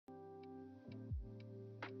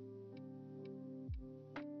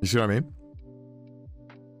You see what I mean?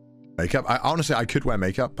 Makeup. Honestly, I could wear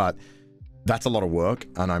makeup, but that's a lot of work,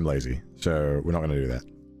 and I'm lazy, so we're not going to do that.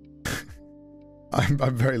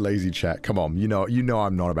 I'm very lazy, chat. Come on, you know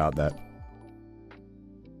I'm not about that.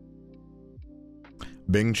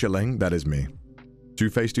 Bing chilling, that is me.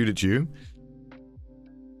 Two-Face dude, it's you.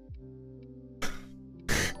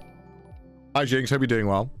 Hi Jinx, hope you're doing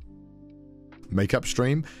well. Makeup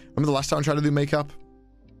stream. Remember the last time I tried to do makeup?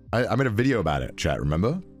 I made a video about it, chat,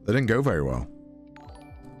 remember? That didn't go very well.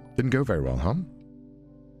 Didn't go very well, huh?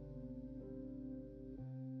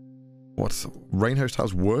 What's Rainhoe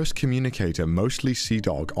Style's worst communicator, mostly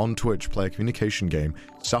CDawg, on Twitch, play a communication game,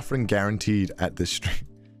 suffering guaranteed at this stream.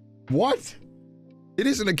 What? It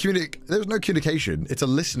isn't a there's no communication. It's a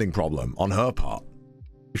listening problem on her part.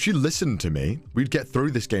 If she listened to me, we'd get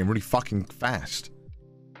through this game really fucking fast.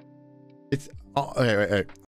 It's... Oh, wait.